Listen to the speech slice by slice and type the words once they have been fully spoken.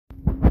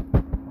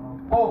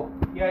Oh,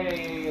 yeah.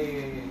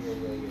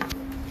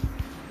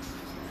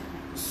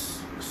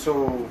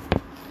 So,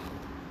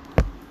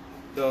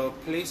 the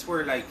place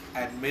where, like,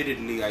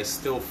 admittedly, I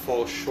still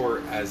fall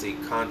short as a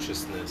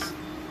consciousness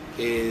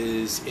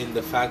is in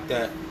the fact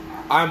that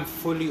I'm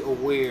fully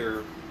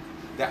aware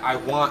that I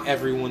want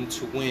everyone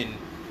to win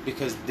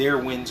because their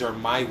wins are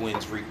my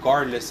wins,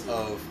 regardless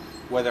of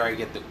whether I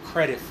get the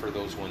credit for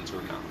those wins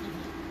or not.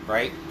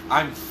 Right?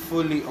 I'm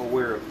fully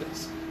aware of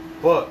this.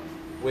 But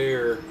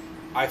where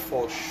I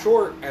fall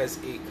short as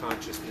a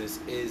consciousness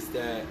is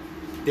that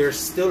there's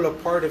still a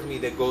part of me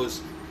that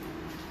goes,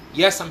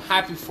 yes, I'm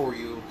happy for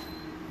you,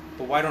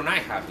 but why don't I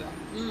have that?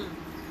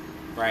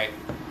 Right?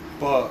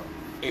 But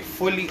a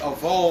fully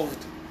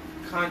evolved,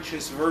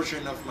 conscious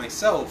version of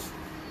myself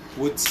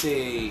would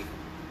say,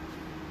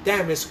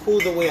 damn, it's cool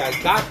the way I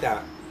got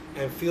that,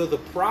 and feel the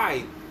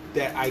pride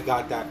that I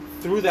got that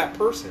through that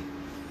person.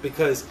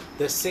 Because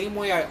the same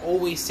way I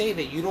always say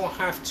that you don't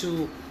have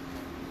to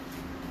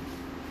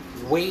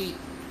wait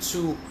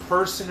to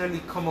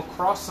personally come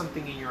across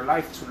something in your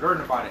life to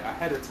learn about it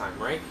ahead of time,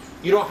 right?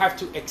 You don't have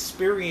to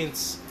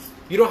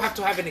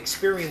have an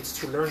experience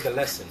to learn the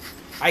lesson.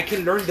 I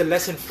can learn the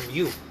lesson from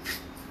you,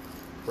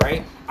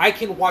 right? I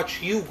can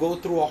watch you go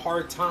through a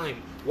hard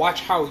time,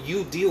 watch how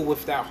you deal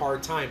with that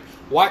hard time,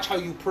 watch how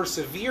you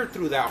persevere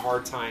through that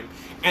hard time,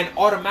 and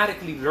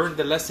automatically learn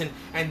the lesson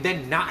and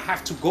then not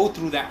have to go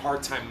through that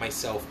hard time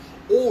myself.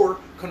 Or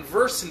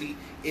conversely,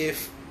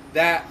 if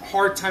that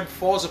hard time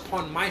falls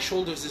upon my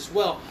shoulders as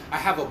well, I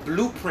have a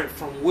blueprint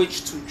from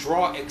which to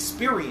draw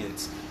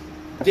experience,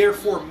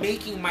 therefore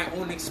making my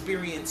own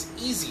experience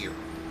easier,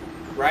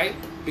 right?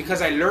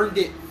 Because I learned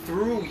it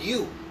through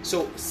you.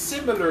 So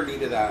similarly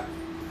to that,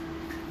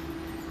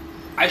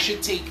 I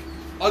should take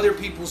other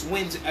people's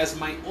wins as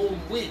my own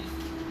win,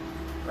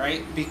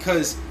 right?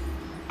 Because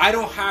I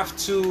don't have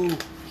to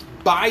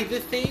buy the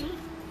thing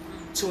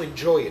to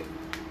enjoy it.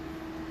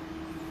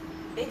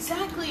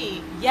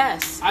 Exactly.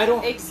 Yes.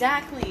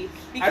 Exactly.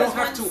 Because I don't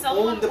have to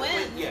own the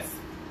win. Yes.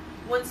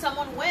 When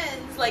someone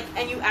wins, like,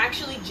 and you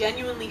actually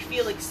genuinely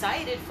feel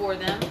excited for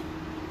them,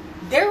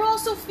 they're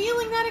also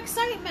feeling that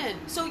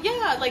excitement. So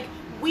yeah, like,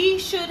 we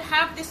should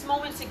have this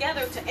moment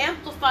together to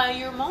amplify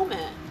your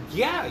moment.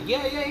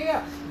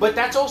 Yeah. But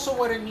that's also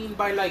what I mean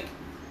by, like,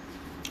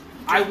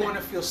 I want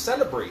to feel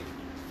celebrated.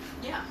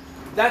 Yeah.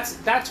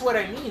 That's what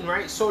I mean,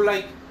 right? So,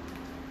 like,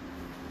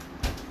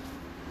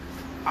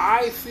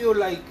 I feel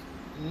like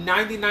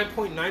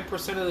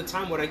 99.9% of the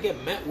time what I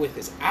get met with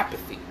is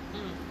apathy.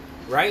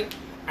 Right?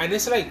 And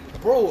it's like,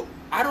 bro,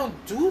 I don't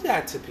do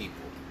that to people.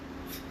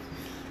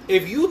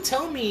 If you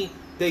tell me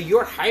that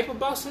you're hype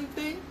about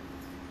something,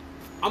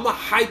 I'm going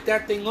to hype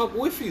that thing up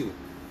with you.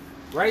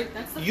 Right?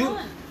 That's the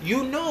fun.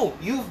 You know,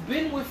 you've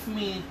been with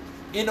me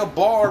in a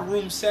bar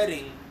room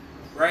setting,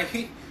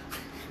 right?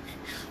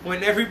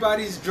 When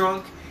everybody's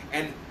drunk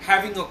and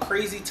having a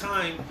crazy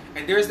time,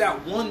 and there's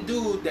that one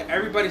dude that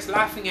everybody's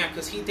laughing at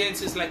because he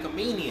dances like a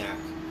maniac,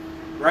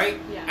 right?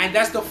 Yeah. And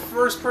that's the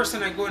first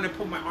person I go in and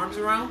put my arms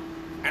around,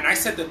 and I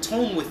set the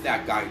tone with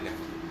that guy now,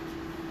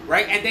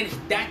 right? And then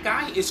that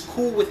guy is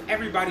cool with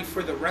everybody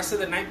for the rest of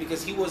the night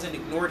because he wasn't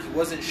ignored, he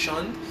wasn't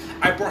shunned.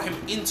 I brought him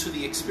into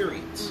the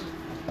experience.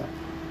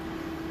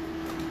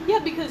 Yeah,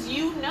 because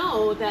you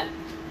know that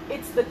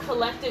it's the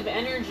collective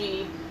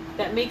energy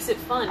that makes it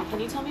fun. Can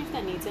you tell me if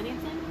that needs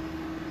anything?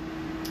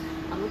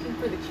 I'm looking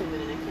for the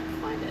cumin and I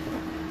can't find it.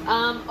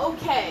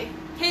 Okay.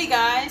 Hey,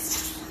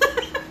 guys.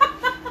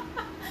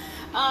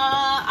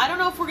 I don't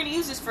know if we're going to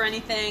use this for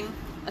anything.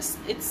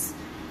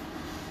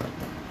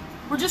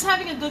 We're just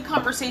having a good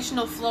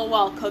conversational flow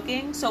while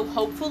cooking, so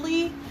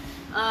hopefully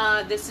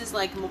this is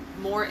like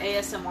more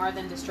ASMR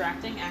than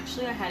distracting.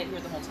 Actually, I had it here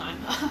the whole time.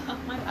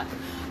 My bad.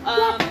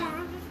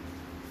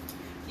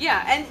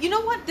 Yeah, and you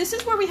know what? This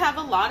is where we have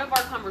a lot of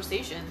our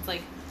conversations,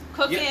 like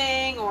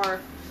cooking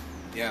or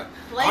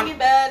laying in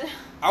bed.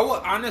 I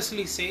would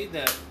honestly say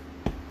that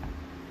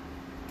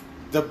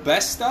the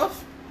best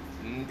stuff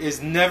is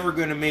never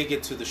going to make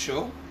it to the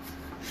show.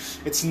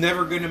 It's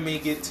never going to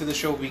make it to the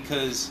show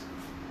because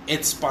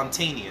it's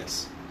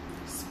spontaneous.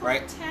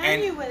 Right?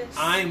 And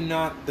I'm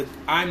not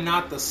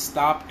the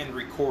stop and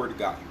record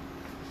guy.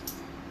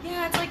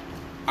 Yeah, it's like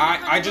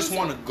I just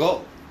want to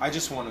go.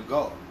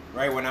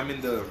 Right? When I'm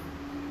in the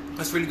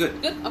That's really good.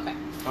 Good? Okay.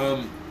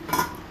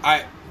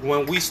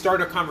 When we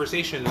start a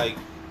conversation, like,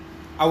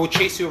 I will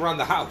chase you around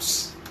the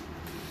house.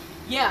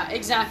 Yeah,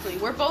 exactly.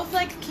 We're both,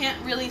 like,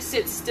 can't really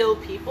sit still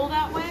people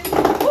that way.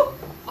 Woo!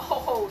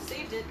 Oh,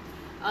 saved it.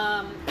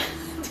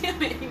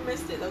 Damn it, you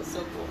missed it. That was so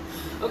cool.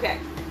 Okay.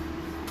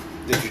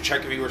 Did you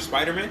check if you were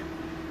Spider-Man?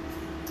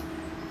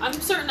 I'm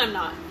certain I'm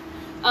not.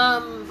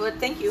 But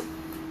thank you.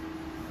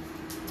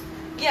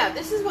 Yeah,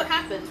 this is what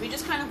happens. We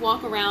just kind of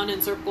walk around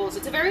in circles.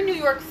 It's a very New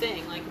York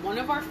thing. Like, one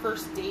of our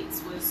first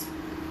dates was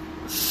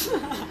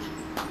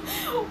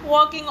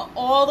walking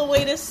all the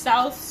way to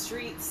South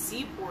Street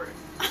Seaport.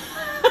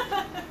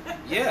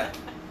 Yeah.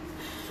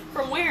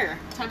 From where?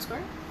 Times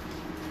Square?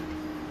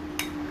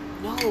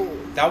 No.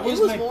 That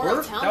was my more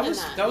birth. uptown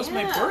That was than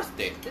my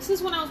birthday. This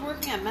is when I was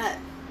working at Met.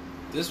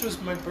 This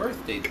was my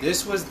birthday.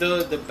 This was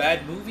the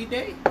bad movie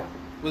day?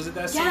 Was it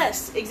that same?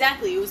 Yes,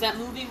 exactly. It was that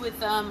movie with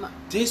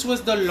This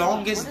was the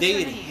longest what is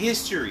day her in name?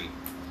 history.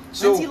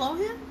 So Lindsay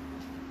Lohan.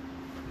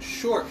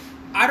 sure.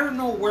 I don't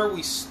know where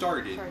we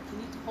started. Sorry, can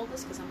you hold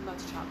this because I'm about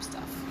to chop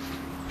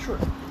stuff. Sure.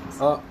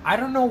 I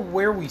don't know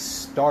where we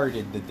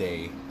started the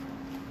day,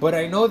 but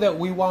I know that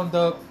we wound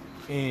up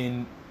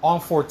on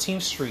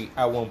 14th Street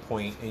at one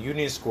point in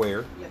Union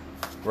Square. Yep.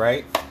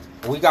 Right?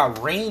 We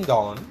got rained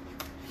on.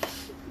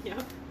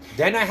 Yep.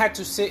 Then I had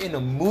to sit in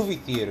a movie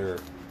theater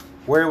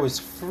where it was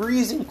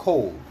freezing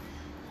cold.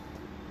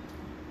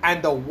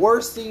 And the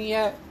worst thing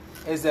yet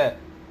is that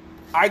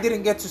I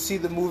didn't get to see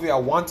the movie I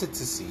wanted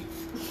to see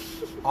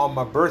on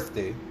my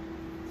birthday.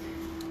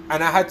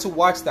 And I had to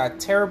watch that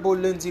terrible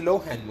Lindsay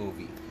Lohan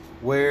movie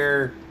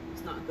where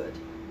It's not good.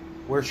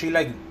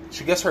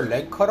 she gets her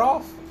leg cut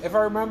off, if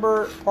I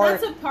remember.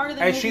 That's a part of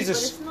the and movie, she's but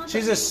it's not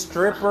she's the a main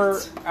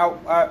stripper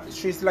plot.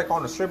 she's like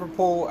on a stripper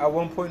pole at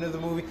one point of the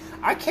movie.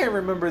 I can't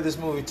remember this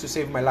movie to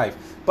save my life,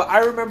 but I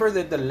remember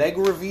that the leg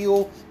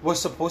reveal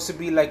was supposed to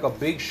be like a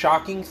big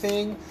shocking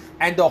thing,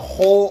 and the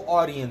whole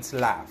audience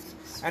laughed.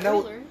 And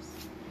Spoilers.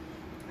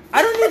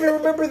 I don't even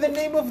remember the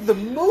name of the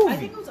movie. I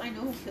think it was I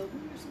Know Who Killed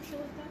Me or some shit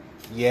like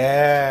that.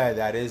 Yeah,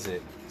 that is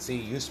it. See,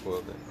 you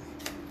spoiled it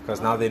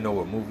because now they know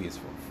what movie it's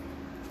for.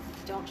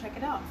 Don't check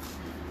it out.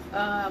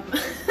 I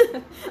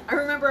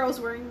remember I was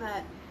wearing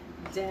that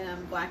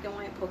damn black and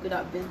white polka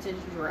dot vintage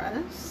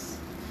dress,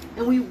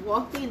 and we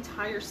walked the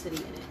entire city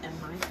in it, and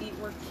my feet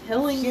were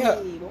killing me.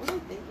 What was I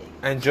thinking?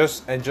 And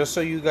just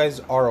so you guys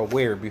are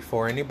aware,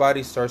 before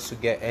anybody starts to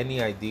get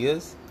any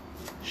ideas,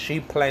 she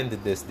planned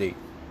this date.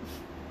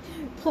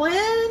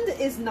 Planned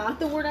is not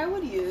the word I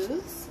would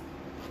use.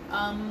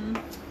 I'm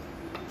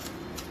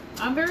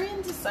very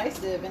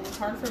indecisive, and it's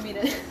hard for me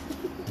to.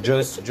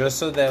 just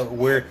so that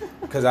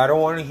because I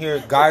don't want to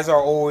hear guys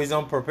are always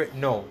unprepared.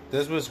 No,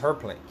 this was her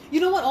plan. You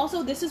know what?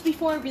 Also, this is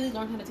before I really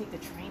learned how to take the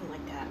train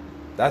like that.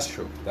 That's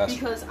true.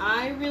 Because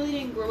I really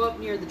didn't grow up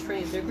near the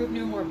trains. I grew up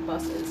near more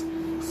buses.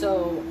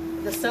 So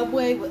the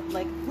subway,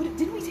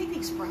 didn't we take the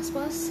express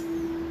bus?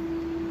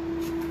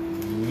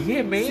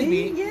 Yeah,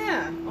 maybe. See?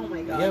 Yeah. Oh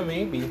my god. Yeah,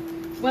 maybe.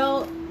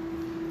 Well,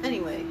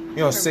 anyway.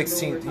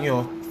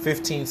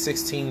 15,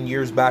 16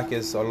 years back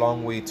is a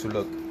long way to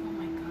look. Oh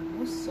my god, that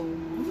was so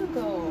long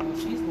ago.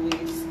 Jeez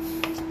Louise.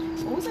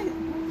 What was we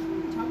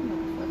talking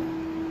about before that?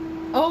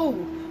 Oh,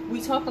 we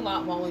talk a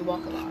lot while we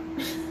walk a lot.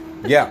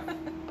 Yeah.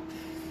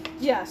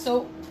 Yeah,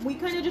 so we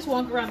kind of just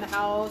walk around the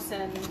house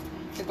and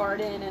the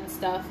garden and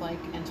stuff,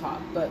 and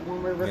talk. But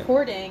when we're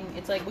recording,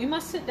 it's like we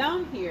must sit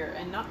down here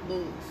and not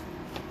move.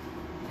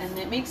 And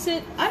it makes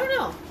it, I don't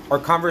know.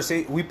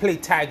 We play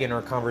tag in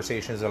our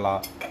conversations a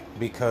lot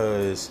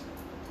because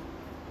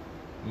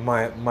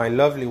my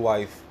lovely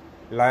wife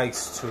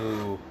likes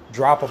to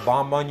drop a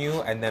bomb on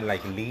you and then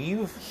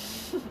leave,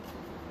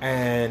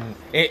 and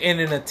in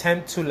an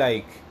attempt to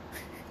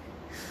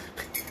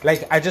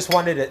I just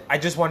wanted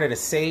to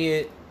say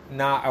it.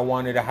 Not I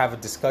wanted to have a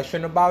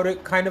discussion about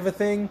it, kind of a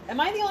thing.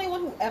 Am I the only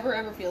one who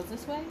ever feels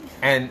this way?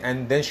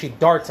 And then she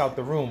darts out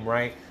the room,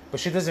 right? But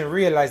she doesn't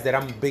realize that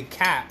I'm a big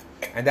cat,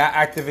 and that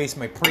activates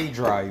my prey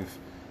drive.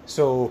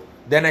 So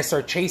then I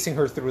start chasing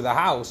her through the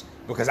house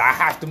because I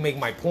have to make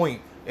my point.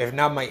 If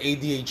not, my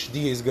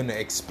ADHD is gonna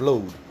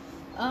explode.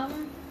 Yeah,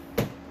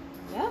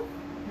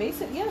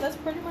 basically, yeah, that's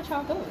pretty much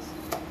how it goes.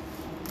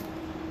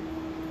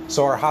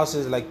 So our house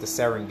is like the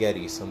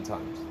Serengeti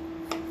sometimes.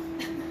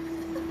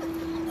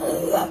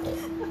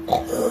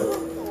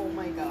 Oh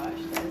my gosh,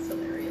 that is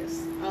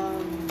hilarious.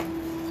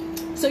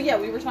 So yeah,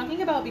 we were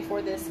talking about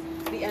before this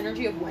the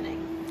energy of winning.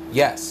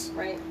 Yes.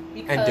 Right.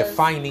 And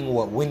defining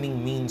what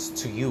winning means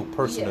to you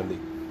personally.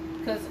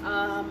 Because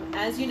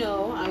as you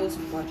know, I was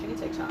watching a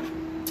TikTok.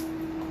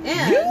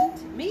 And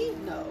me?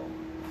 No.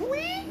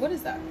 What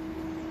is that?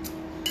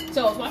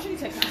 So I was watching a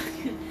TikTok,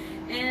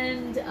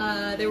 and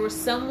there was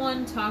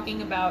someone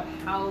talking about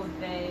how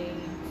they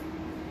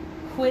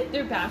quit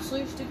their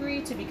bachelor's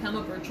degree to become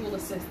a virtual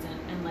assistant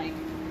and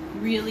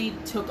really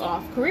took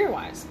off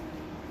career-wise.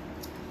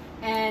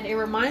 And it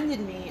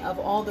reminded me of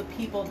all the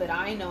people that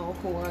I know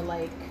who are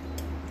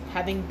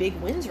having big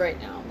wins right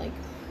now,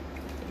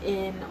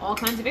 in all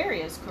kinds of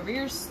areas,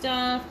 career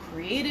stuff,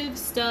 creative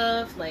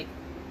stuff,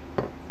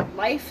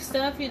 life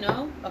stuff,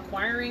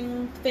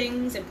 acquiring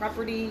things and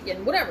property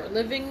and whatever,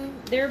 living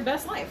their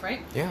best life,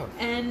 right? Yeah.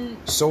 And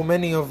so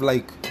many of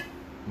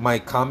my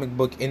comic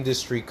book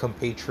industry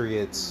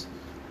compatriots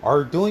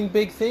are doing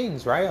big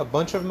things, right? A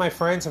bunch of my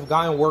friends have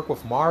gotten work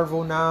with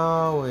Marvel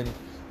now, and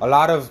a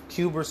lot of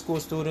Cuber school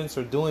students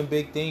are doing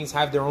big things,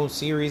 have their own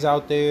series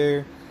out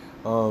there.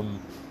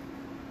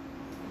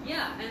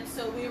 Yeah, and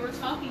so we were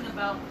talking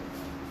about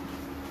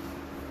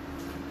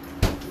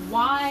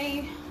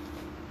why...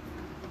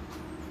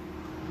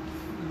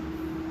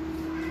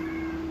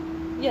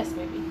 Yes,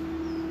 maybe.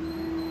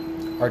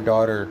 Our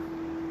daughter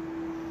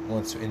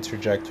wants to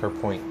interject her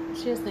point.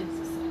 She has things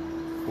to say.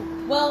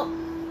 Well,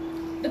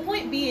 the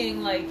point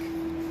being,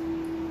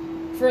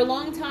 For a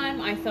long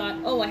time, I thought,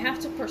 oh, I have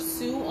to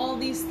pursue all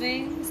these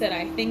things that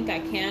I think I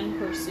can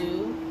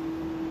pursue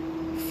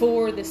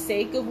for the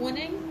sake of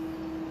winning.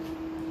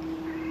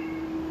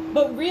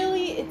 But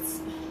really, it's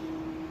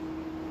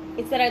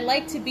that I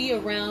like to be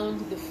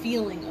around the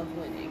feeling of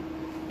winning.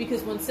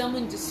 Because when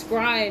someone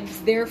describes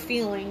their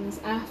feelings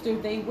after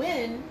they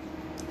win,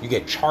 you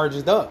get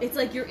charged up. It's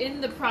like you're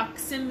in the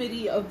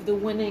proximity of the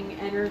winning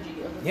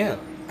energy of the feeling.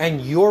 And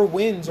your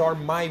wins are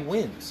my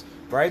wins,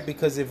 right?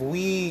 Because if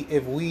we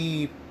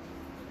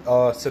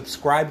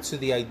subscribe to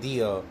the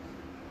idea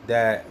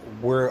that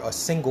we're a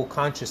single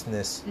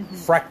consciousness,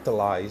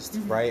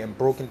 fractalized, right, and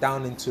broken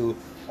down into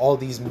all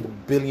these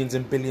billions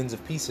and billions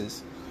of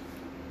pieces,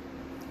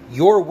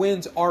 your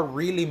wins are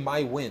really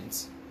my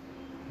wins,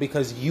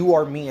 because you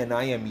are me and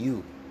I am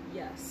you.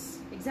 Yes,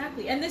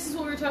 exactly. And this is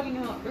what we were talking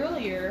about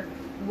earlier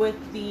with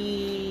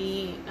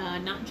the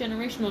not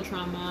generational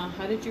trauma.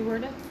 How did you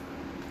word it?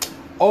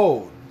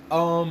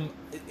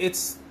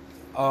 It's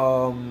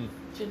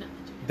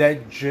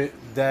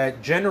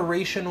that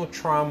generational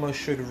trauma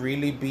should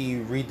really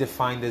be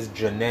redefined as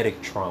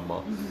genetic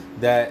trauma.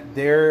 That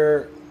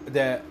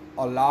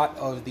a lot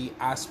of the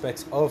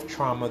aspects of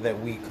trauma that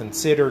we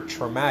consider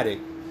traumatic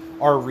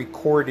are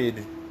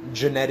recorded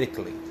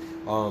genetically.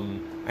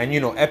 And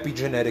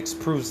epigenetics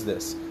proves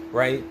this,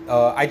 right?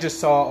 I just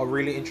saw a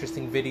really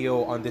interesting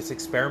video on this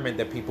experiment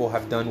that people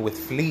have done with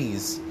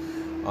fleas,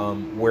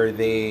 where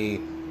they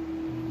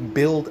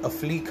build a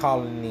flea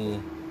colony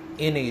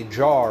in a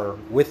jar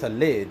with a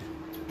lid,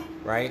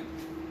 right?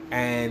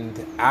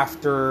 And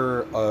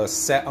after a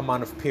set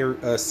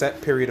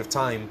period of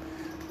time,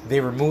 they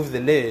remove the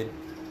lid,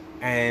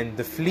 and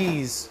the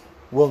fleas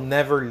will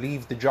never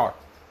leave the jar.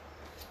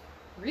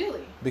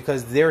 Really?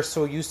 Because they're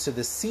so used to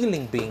the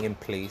ceiling being in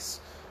place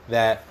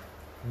that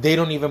they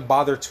don't even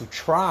bother to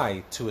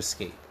try to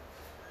escape.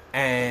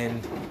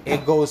 And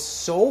it goes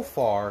so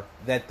far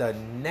that the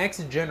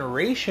next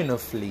generation of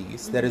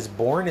fleas that is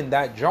born in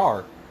that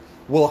jar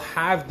will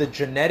have the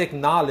genetic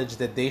knowledge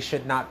that they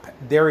should not,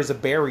 there is a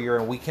barrier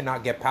and we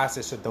cannot get past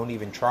it, so don't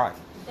even try.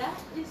 That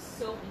is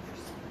so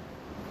interesting.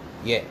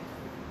 Yeah.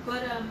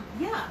 But,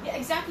 yeah,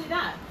 exactly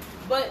that.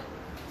 But,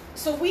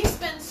 so we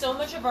spend so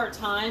much of our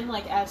time,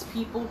 like, as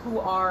people who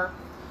are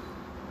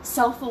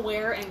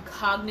self-aware and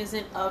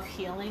cognizant of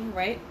healing,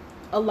 right?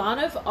 A lot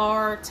of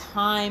our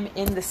time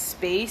in the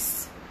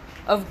space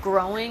of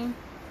growing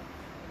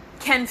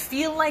can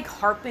feel like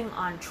harping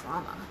on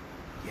trauma.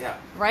 Yeah.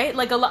 Right?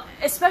 Like a lot,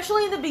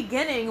 especially in the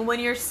beginning when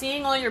you're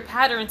seeing all your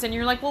patterns and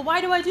you're like, well,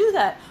 why do I do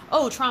that?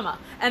 Oh, trauma.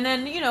 And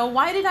then,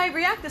 why did I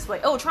react this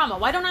way? Oh, trauma.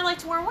 Why don't I like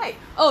to wear white?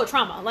 Oh,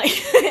 trauma. Like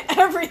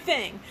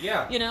everything.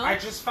 Yeah. I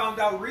just found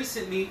out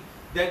recently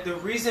that the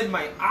reason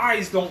my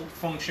eyes don't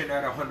function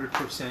at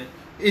 100%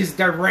 is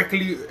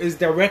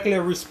directly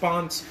a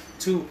response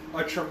to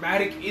a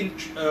traumatic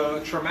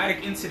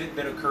incident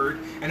that occurred,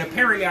 and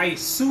apparently I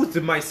soothed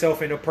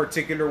myself in a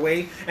particular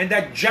way, and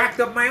that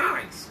jacked up my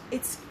eyes.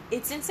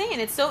 It's insane.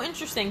 It's so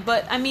interesting.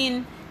 But I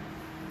mean,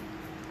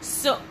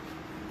 so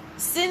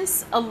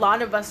since a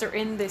lot of us are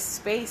in this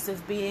space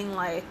of being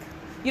like,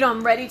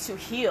 I'm ready to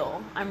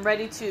heal, I'm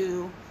ready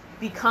to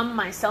become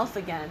myself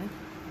again.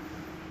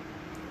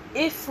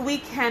 If we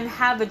can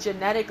have a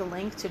genetic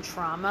link to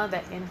trauma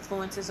that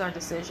influences our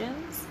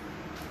decisions,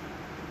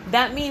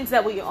 that means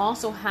that we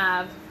also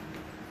have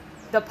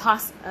the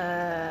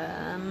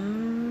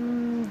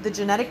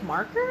genetic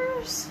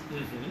markers?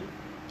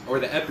 Or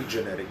the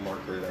epigenetic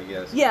markers, I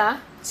guess. Yeah,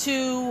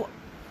 to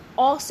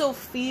also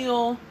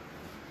feel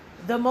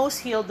the most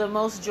healed, the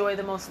most joy,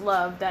 the most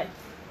love that,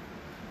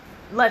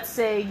 let's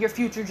say, your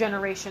future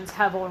generations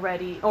have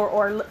already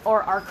or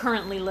are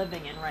currently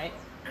living in, right?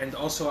 And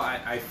also,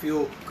 I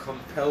feel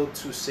compelled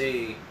to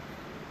say,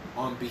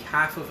 on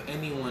behalf of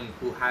anyone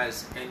who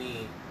has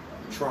any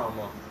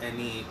trauma,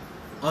 any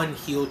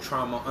unhealed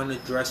trauma,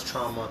 unaddressed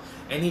trauma,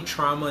 any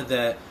trauma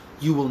that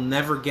you will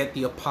never get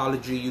the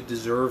apology you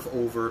deserve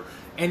over,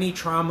 any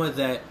trauma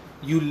that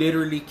you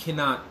literally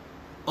cannot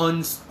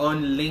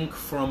unlink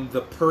from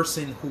the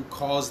person who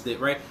caused it,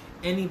 right?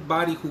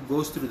 Anybody who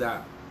goes through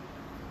that,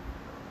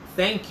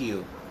 thank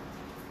you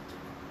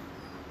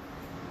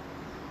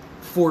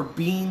for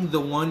being the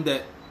one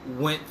that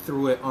went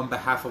through it on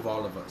behalf of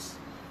all of us.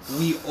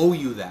 We owe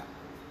you that.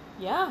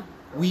 Yeah.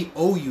 We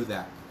owe you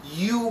that.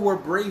 You were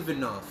brave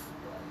enough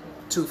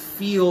to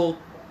feel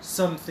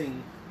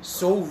something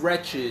so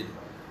wretched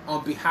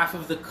on behalf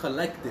of the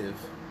collective,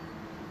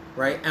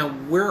 right?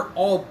 And we're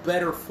all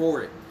better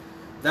for it.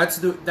 That's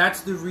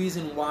the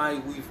reason why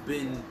we've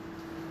been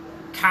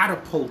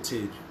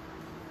catapulted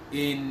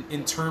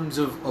in terms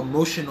of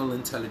emotional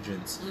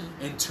intelligence,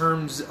 in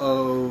terms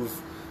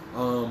of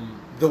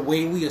the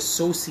way we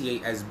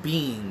associate as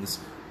beings.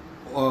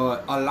 A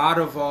lot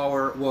of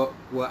our what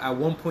at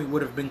one point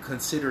would have been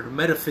considered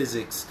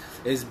metaphysics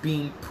is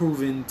being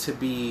proven to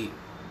be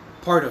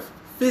part of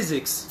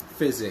physics,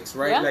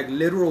 right? Yeah. Like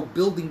literal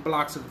building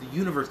blocks of the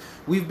universe.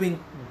 We've been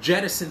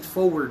jettisoned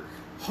forward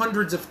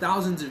hundreds of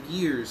thousands of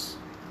years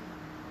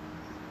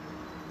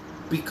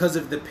because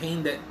of the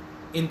pain that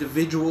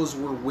individuals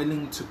were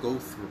willing to go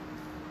through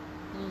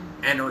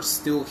and are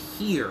still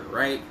here,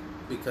 right?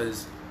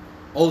 Because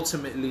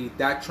ultimately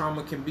that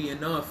trauma can be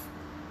enough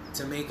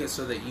to make it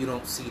so that you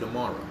don't see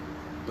tomorrow,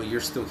 but you're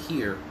still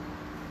here,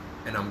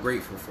 and I'm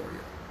grateful for you.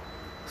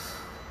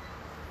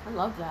 I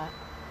love that.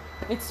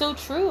 It's so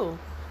true,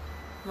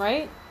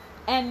 right?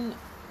 And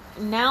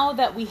now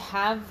that we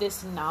have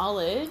this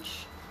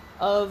knowledge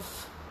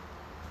of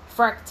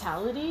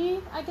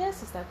fractality, I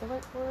guess, is that the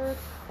right word?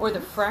 Or the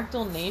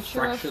fractal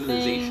nature of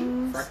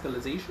things.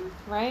 Fractalization?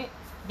 Right?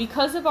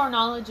 Because of our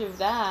knowledge of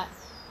that,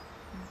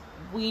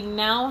 we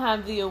now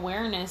have the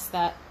awareness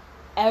that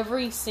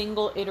every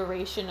single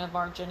iteration of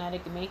our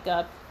genetic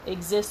makeup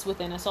exists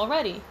within us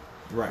already.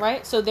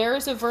 Right? So there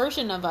is a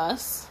version of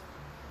us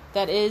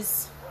that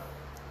is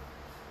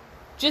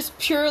just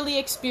purely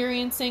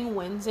experiencing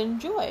wins and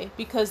joy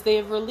because they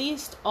have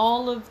released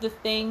all of the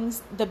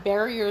things, the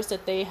barriers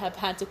that they have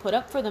had to put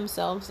up for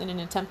themselves in an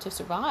attempt to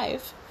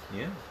survive.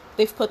 Yeah.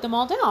 They've put them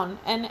all down.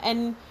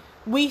 And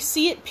we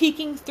see it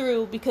peeking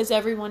through because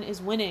everyone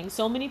is winning.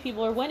 So many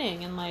people are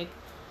winning. And like,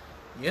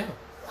 yeah.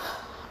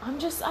 I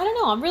don't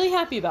know. I'm really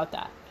happy about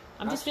that.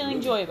 I'm just feeling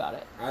joy about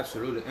it.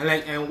 Absolutely.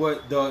 And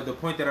what the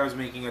point that I was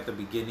making at the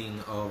beginning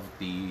of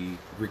the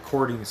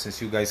recording,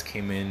 since you guys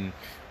came in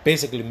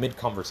basically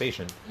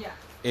mid-conversation,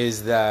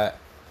 is that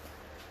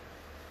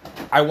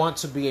I want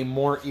to be a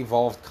more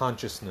evolved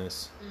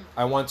consciousness.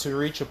 I want to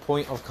reach a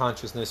point of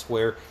consciousness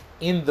where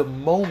in the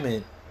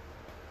moment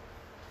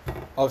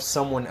of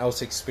someone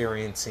else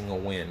experiencing a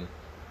win,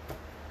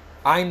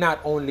 I not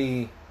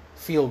only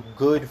feel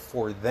good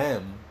for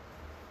them,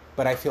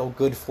 but I feel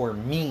good for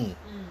me.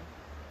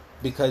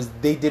 Because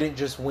they didn't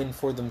just win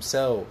for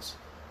themselves.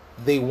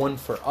 They won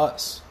for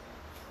us.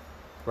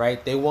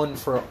 Right? They won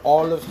for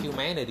all of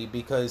humanity.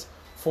 Because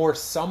for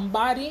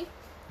somebody,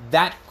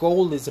 that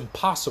goal is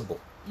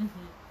impossible.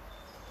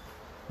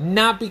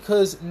 Not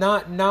because,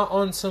 not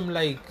on some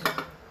like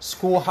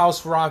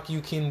Schoolhouse Rock,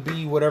 you can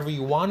be whatever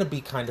you want to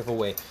be kind of a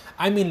way.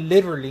 I mean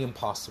literally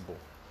impossible.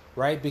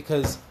 Right?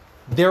 Because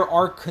there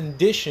are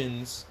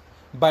conditions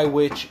by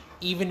which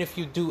even if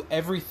you do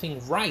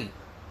everything right,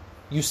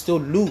 you still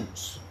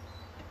lose.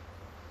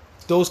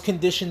 Those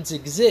conditions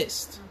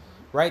exist,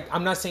 right?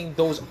 I'm not saying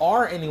those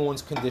are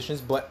anyone's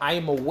conditions, but I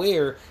am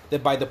aware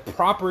that by the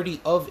property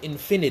of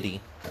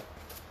infinity,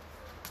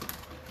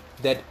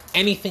 that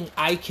anything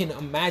I can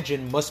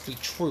imagine must be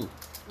true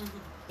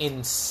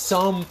in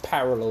some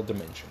parallel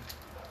dimension.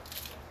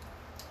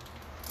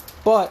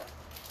 But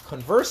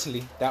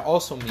conversely, that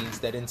also means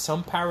that in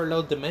some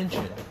parallel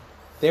dimension,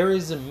 there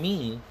is a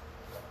me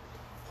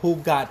who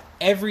got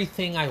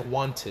everything I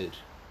wanted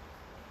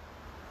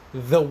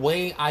the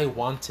way I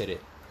wanted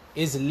it,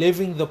 is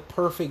living the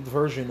perfect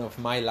version of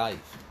my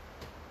life.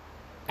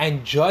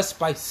 And just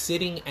by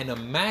sitting and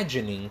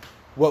imagining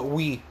what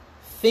we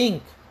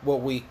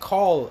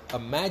call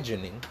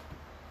imagining,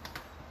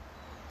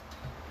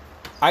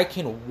 I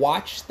can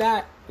watch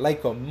that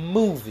like a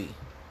movie.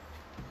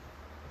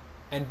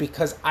 And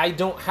because I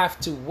don't have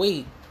to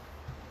wait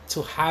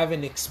to have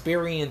an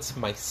experience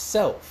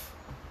myself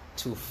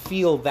to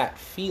feel that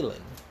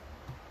feeling,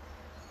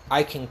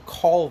 I can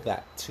call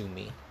that to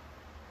me.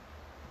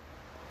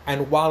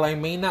 And while I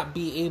may not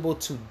be able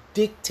to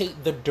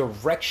dictate the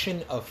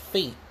direction of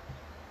fate,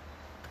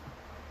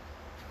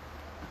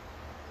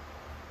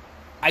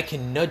 I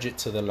can nudge it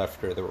to the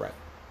left or the right.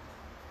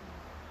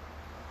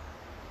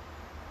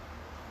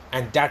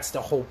 And that's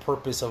the whole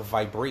purpose of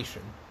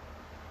vibration.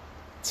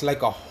 It's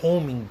like a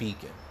homing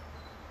beacon.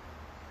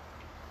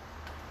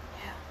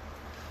 Yeah.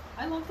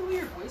 I love the way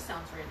your voice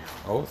sounds right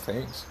now. Oh,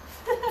 thanks.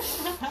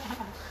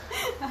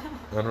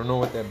 I don't know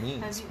what that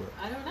means.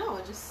 I don't know.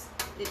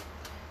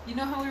 You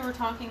know how we were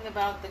talking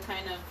about the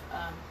kind of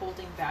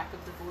holding back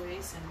of the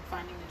voice and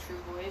finding the true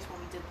voice when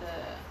we did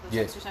those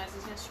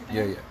exercises yesterday?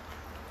 Yeah.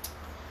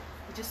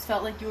 It just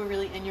felt like you were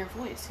really in your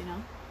voice, you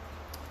know?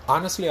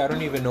 Honestly, I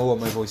don't even know what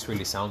my voice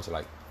really sounds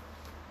like.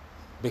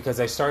 Because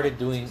I started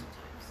doing...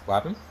 What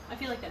happened? I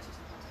feel like that too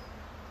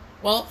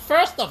sometimes. Well,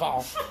 first of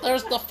all,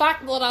 there's the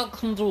fact that I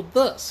can do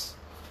this,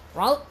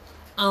 right?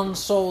 And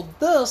so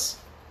this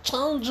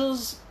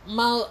changes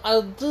my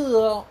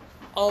idea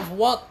of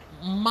what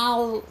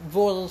my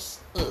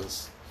voice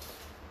is.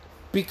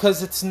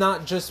 Because it's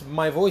not just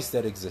my voice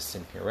that exists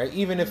in here, right?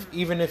 Even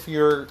if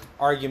your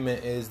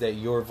argument is that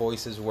your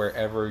voice is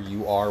wherever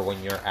you are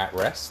when you're at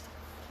rest,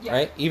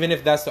 right? Even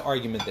if that's the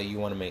argument that you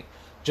want to make,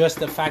 just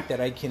the fact that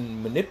I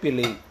can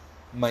manipulate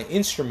my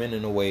instrument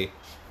in a way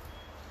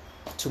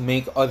to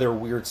make other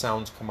weird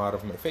sounds come out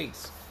of my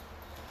face,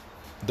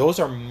 those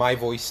are my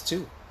voice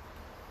too.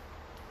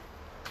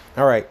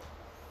 All right,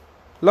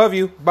 love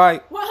you.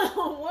 Bye.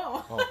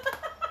 Whoa. Oh.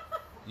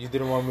 You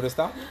didn't want me to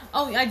stop?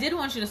 Oh, I did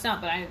want you to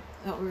stop, but I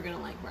thought we were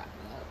gonna like wrap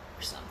it up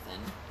or something.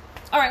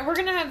 All right, we're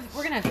gonna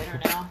have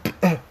dinner now.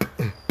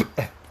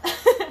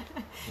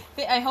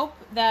 I hope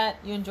that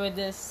you enjoyed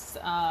this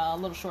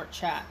little short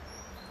chat.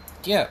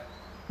 Yeah,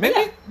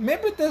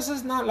 maybe this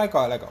is not like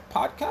a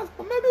podcast,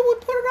 but maybe we'll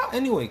put it out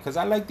anyway because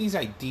I like these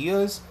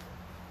ideas,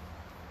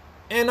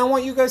 And I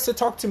want you guys to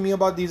talk to me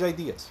about these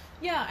ideas.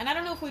 Yeah, and I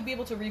don't know if we'd be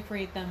able to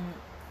recreate them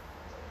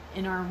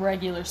in our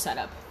regular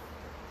setup.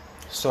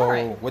 So,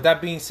 Alright. with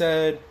that being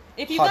said,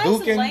 If you guys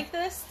Hadouken. like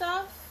this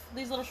stuff,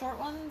 these little short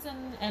ones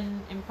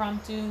and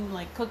impromptu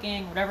like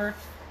cooking, whatever,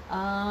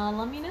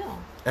 let me know.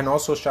 And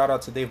also shout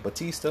out to Dave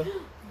Bautista, I can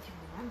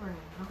remember him.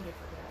 How could I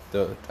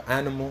forget? the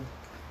animal.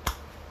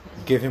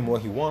 Give him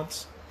what he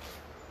wants.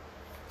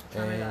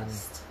 Try my And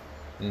best.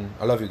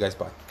 I love you guys.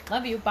 Bye.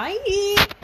 Love you. Bye.